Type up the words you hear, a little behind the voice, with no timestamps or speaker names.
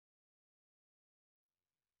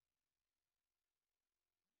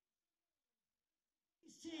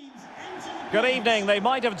Good evening. They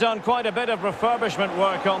might have done quite a bit of refurbishment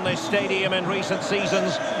work on this stadium in recent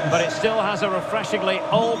seasons, but it still has a refreshingly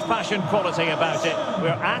old-fashioned quality about it. We're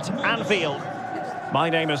at Anfield. My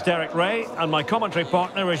name is Derek Ray, and my commentary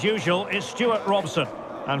partner, as usual, is Stuart Robson.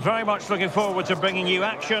 And very much looking forward to bringing you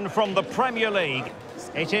action from the Premier League.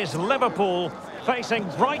 It is Liverpool facing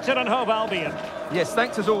Brighton and Hove Albion. Yes,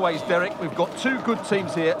 thanks as always, Derek. We've got two good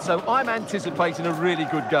teams here, so I'm anticipating a really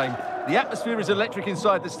good game. The atmosphere is electric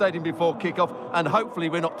inside the stadium before kick-off, and hopefully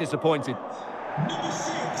we're not disappointed. Number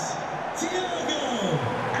 6, Thiago,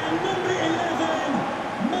 and number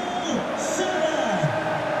 11, Mo Salah.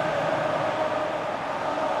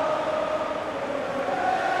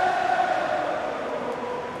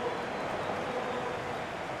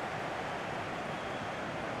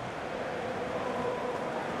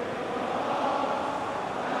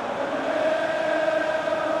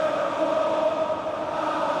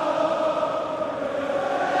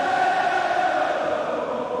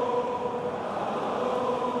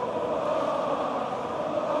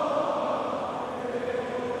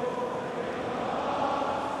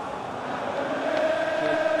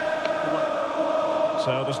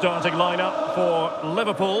 So the starting lineup for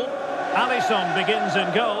Liverpool. Alisson begins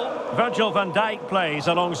in goal. Virgil van Dijk plays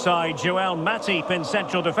alongside Joel Matip in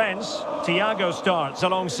central defence. Thiago starts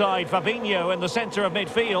alongside Fabinho in the centre of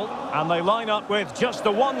midfield. And they line up with just the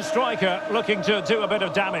one striker looking to do a bit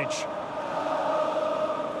of damage.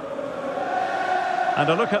 And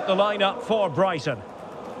a look at the lineup for Brighton.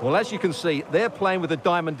 Well, as you can see, they're playing with a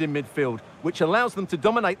diamond in midfield, which allows them to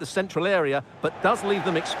dominate the central area, but does leave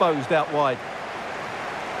them exposed out wide.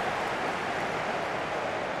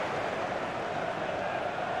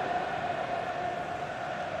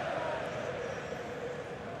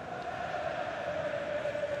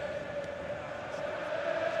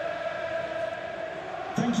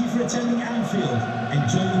 Thank you for attending Anfield.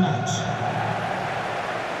 Enjoy the match.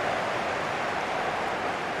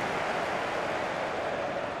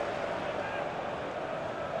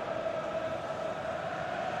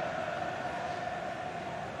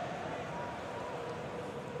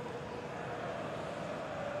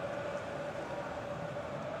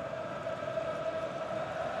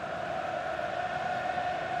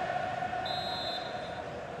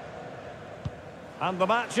 And the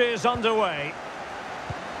match is underway.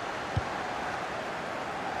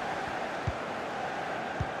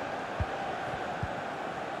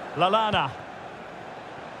 Lallana.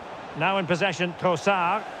 Now in possession,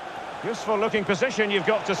 Trossard. Useful looking position, you've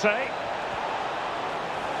got to say.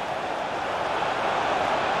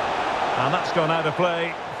 And that's gone out of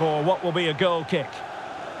play for what will be a goal kick.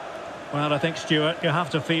 Well, I think, Stuart, you have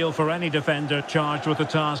to feel for any defender charged with the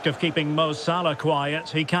task of keeping Mo Salah quiet.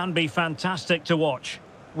 He can be fantastic to watch.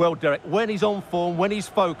 Well, Derek, when he's on form, when he's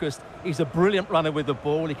focused, he's a brilliant runner with the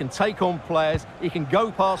ball. He can take on players, he can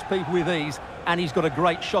go past people with ease, and he's got a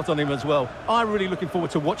great shot on him as well. I'm really looking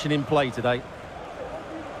forward to watching him play today.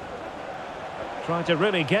 Trying to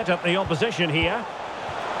really get at the opposition here.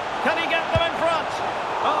 Can he get them in front?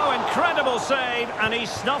 Oh, incredible save, and he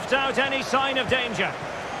snuffed out any sign of danger.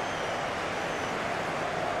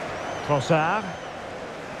 Trossard.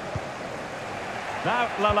 Now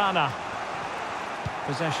Lallana.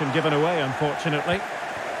 Possession given away, unfortunately.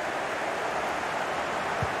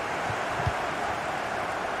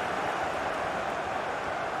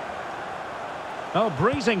 Oh,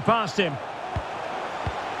 breezing past him.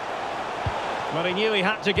 Well, he knew he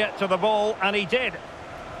had to get to the ball, and he did.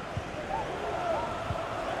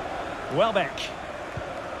 Welbeck.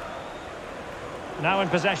 Now in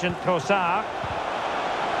possession, Trossard.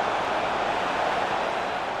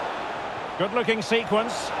 Good-looking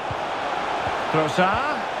sequence.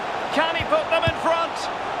 Trossard. Can he put them in front?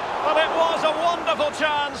 Well, it was a wonderful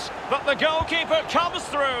chance, but the goalkeeper comes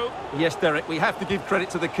through. Yes, Derek, we have to give credit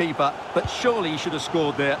to the keeper, but surely he should have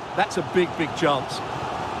scored there. That's a big, big chance.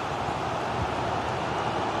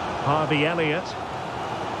 Harvey Elliott.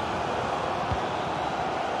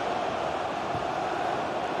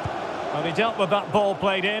 Well, he dealt with that ball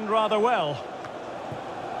played in rather well.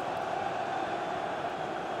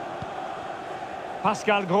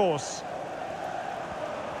 Pascal Gross.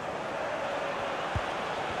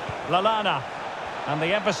 Lallana. And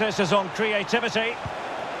the emphasis is on creativity.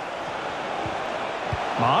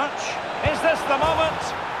 March. Is this the moment?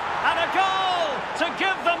 And a goal to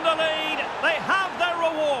give them the lead. They have their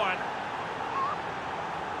reward.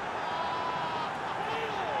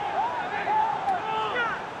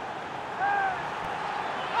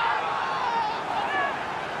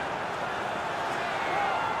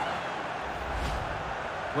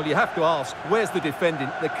 Well, you have to ask, where's the defending?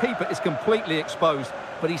 The keeper is completely exposed,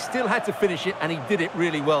 but he still had to finish it, and he did it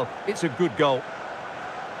really well. It's a good goal.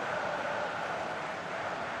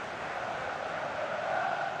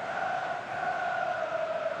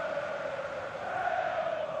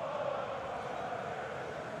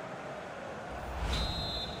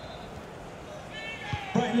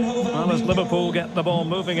 Well, as Liverpool get the ball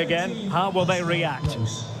moving again, how will they react?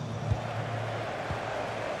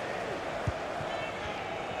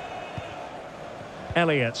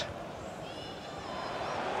 Elliott.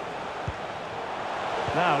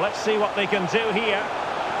 Now, let's see what they can do here.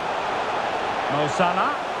 Mo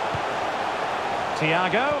Salah.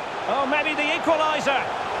 Thiago. Oh, maybe the equaliser.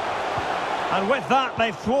 And with that,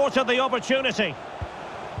 they've thwarted the opportunity.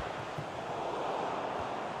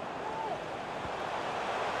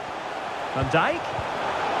 Van Dijk.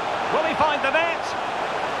 Will he find the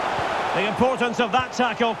net? The importance of that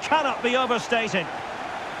tackle cannot be overstated.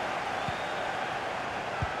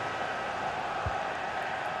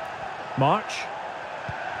 March.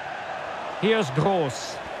 Here's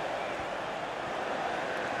Gross.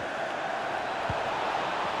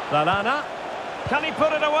 Lallana. Can he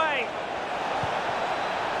put it away?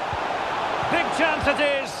 Big chance it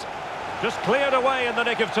is. Just cleared away in the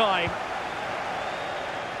nick of time.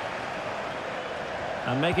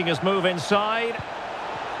 And making his move inside.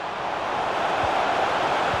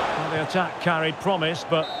 Well, the attack carried promise,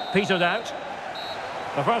 but petered out.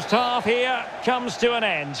 The first half here comes to an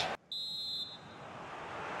end.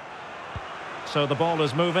 So the ball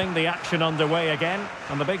is moving, the action underway again.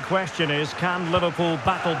 And the big question is, can Liverpool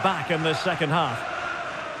battle back in this second half?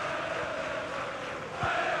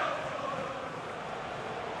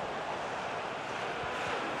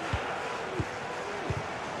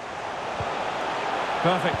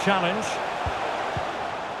 Perfect challenge.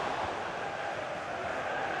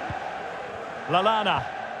 Lallana.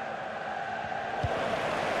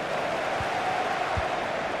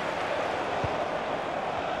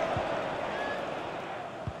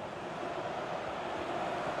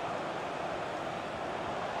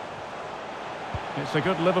 It's a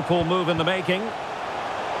good Liverpool move in the making.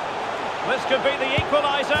 This could be the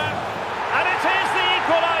equaliser. And it is the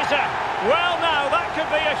equaliser. Well, now, that could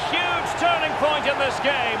be a huge turning point in this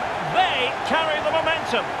game. They carry the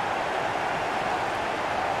momentum.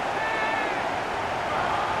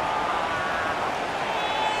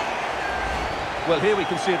 Well, here we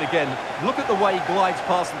can see it again. Look at the way he glides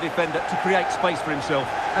past the defender to create space for himself.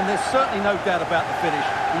 And there's certainly no doubt about the finish.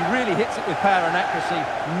 He really hits it with power and accuracy.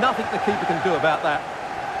 Nothing the keeper can do about that.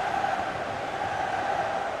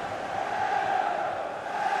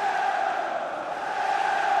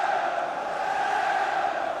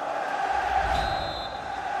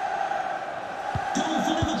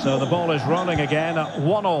 So the ball is rolling again at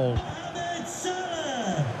 1-1.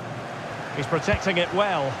 He's protecting it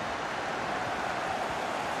well.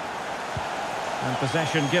 And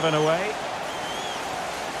possession given away.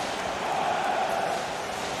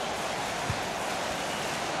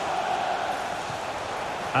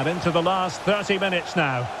 And into the last 30 minutes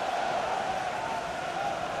now.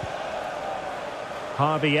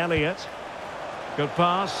 Harvey Elliott. Good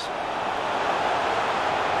pass.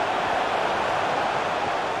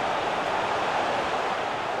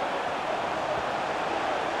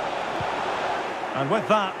 And with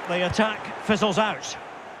that, the attack fizzles out.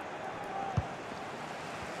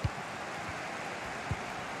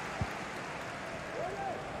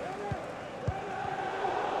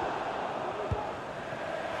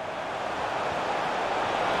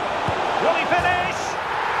 Will he finish?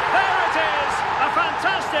 There it is! A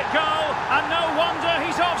fantastic goal, and no wonder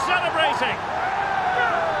he's off celebrating.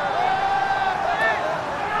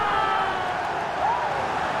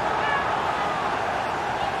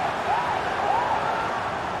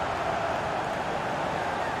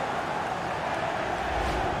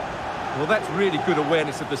 Well, that's really good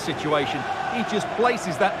awareness of the situation. He just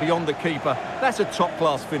places that beyond the keeper. That's a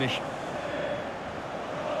top-class finish.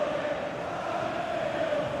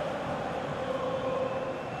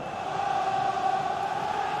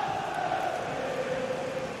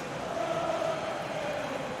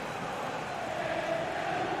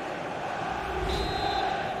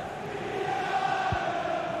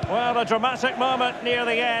 Well, a dramatic moment near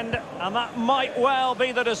the end, and that might well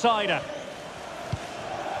be the decider.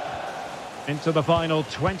 Into the final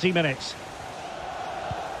 20 minutes.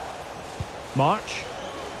 March.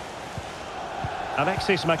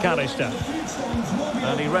 Alexis McAllister.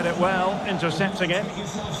 And he read it well, intercepting it.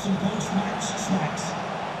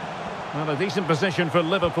 Well, a decent position for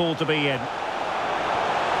Liverpool to be in.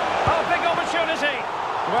 Oh, big opportunity!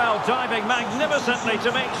 Well, diving magnificently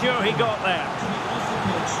to make sure he got there.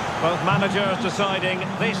 Both managers deciding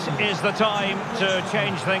this is the time to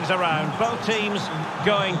change things around. Both teams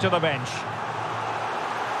going to the bench.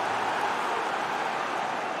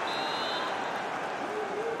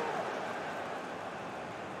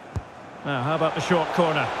 Now, how about the short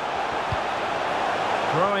corner?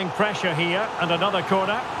 Growing pressure here, and another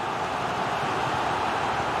corner.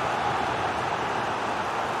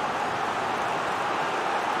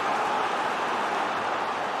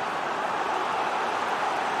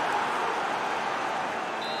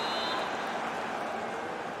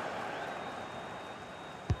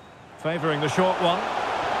 Favouring the short one.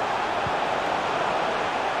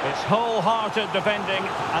 It's wholehearted defending,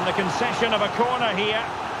 and the concession of a corner here.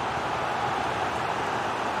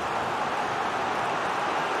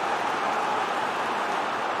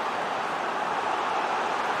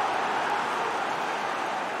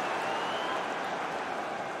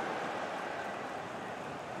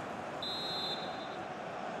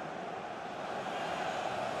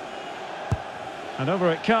 And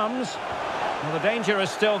over it comes. Well, the danger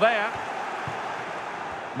is still there.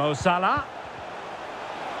 Mo Salah.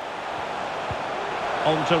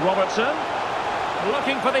 On to Robertson.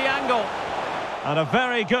 Looking for the angle. And a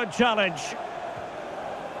very good challenge.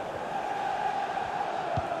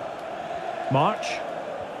 March.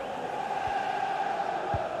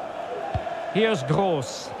 Here's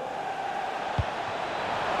Gross.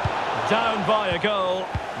 Down by a goal.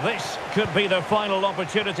 This could be the final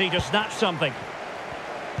opportunity to snatch something.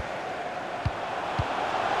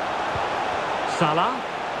 Salah.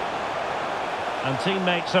 And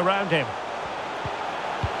teammates around him.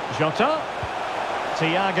 Jota.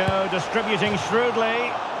 Thiago distributing shrewdly.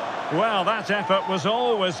 Well, that effort was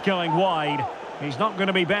always going wide. He's not going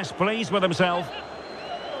to be best pleased with himself.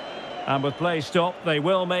 And with play stopped, they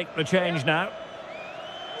will make the change now.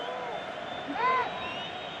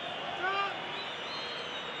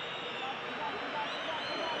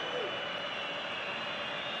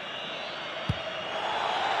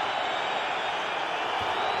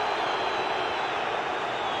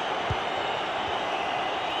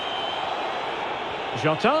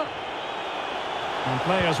 Jota. And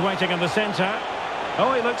players waiting in the centre.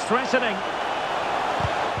 Oh, he looks threatening.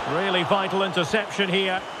 Really vital interception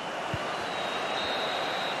here.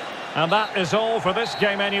 And that is all for this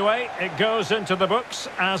game anyway. It goes into the books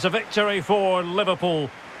as a victory for Liverpool.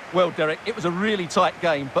 Well, Derek, it was a really tight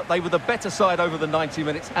game, but they were the better side over the 90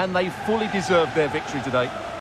 minutes, and they fully deserved their victory today.